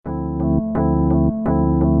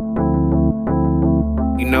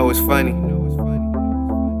know it's funny.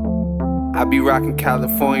 I be rockin'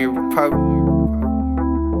 California Republic,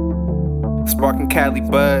 sparking Cali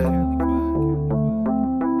bud,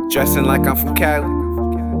 dressing like I'm from Cali,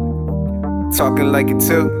 talking like it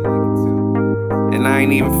too, and I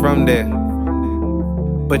ain't even from there.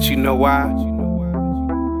 But you know why?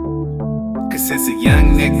 Cause since a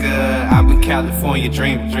young nigga, I've been California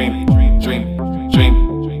dreaming.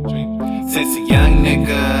 Since a young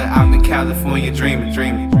nigga, I've been California dreaming.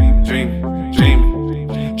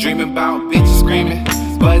 Dreaming about bitches screaming,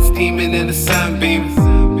 buds steaming and the sun beaming.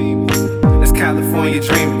 That's California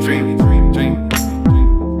dreaming.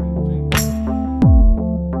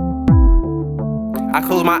 I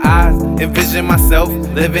close my eyes, envision myself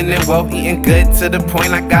living in wealth, eating good to the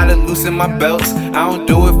point I gotta loosen my belts. I don't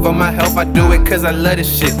do it for my health, I do it cause I love this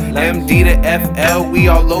shit. MD to FL, we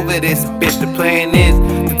all over this bitch. The plan is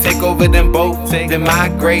to take over them both, then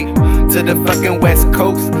migrate to the fucking West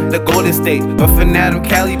Coast, the Golden State. But for now, them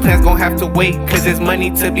Cali plans gon' have to wait, cause there's money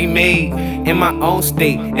to be made in my own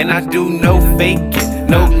state. And I do no faking,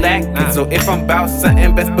 no lacking. So if I'm about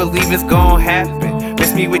something, best believe it's gon' happen.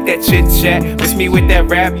 Miss me with that chit chat, miss me with that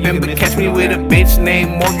rapping, but catch me with a bitch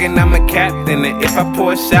named Morgan, I'm a captain. And if I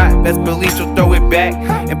pour a shot, best believe she'll throw it back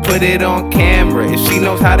and put it on camera if she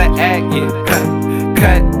knows how to act. Yeah,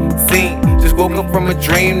 cut, scene. Just woke up from a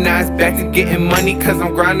dream, now it's back to getting money cause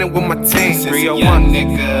I'm grinding with my team. Since a young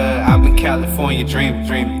nigga, I've been California dreaming.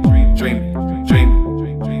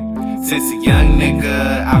 Since a young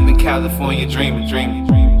nigga, I've been California dreaming.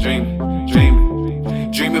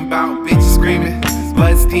 Dreaming about bitches screaming,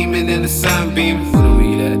 buds steaming and the sun beaming. Who do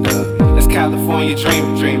we that though? That's California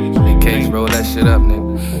dreaming. In case roll that shit up,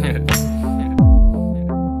 nigga.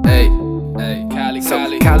 Hey,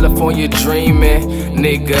 California dreaming,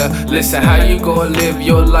 nigga. Listen, how you gonna live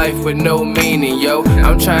your life with no meaning, yo?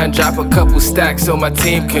 I'm trying to drop a couple stacks so my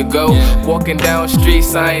team can go. Walking down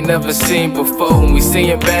streets I ain't never seen before. When we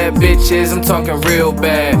seeing bad bitches, I'm talking real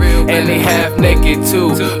bad. And they half naked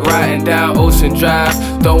too. Riding down Ocean Drive,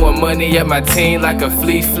 throwing money at my team like a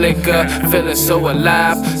flea flicker. Feeling so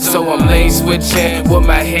alive, so I'm lane switching with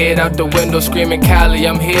my head out the window, screaming Cali,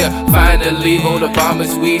 I'm here. Finally, roll the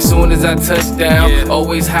bombers weed soon as I touch down.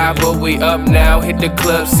 Always high, but we up now. Hit the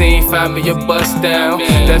club scene, find me a bust down.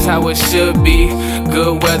 That's how it should be.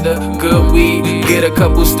 Good weather, good weed. Get a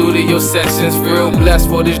couple studio sessions. Real blessed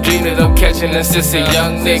for this dream that I'm catching. And since a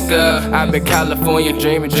young nigga, I've been California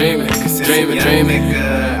dreaming. I've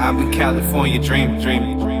been California dreaming.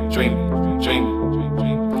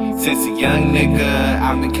 Since a young nigga,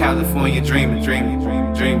 I've been California dreaming.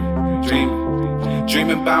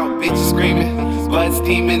 Dreaming about bitches screaming, buds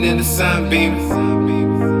steaming and the sun beaming.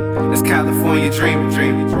 That's California dreaming.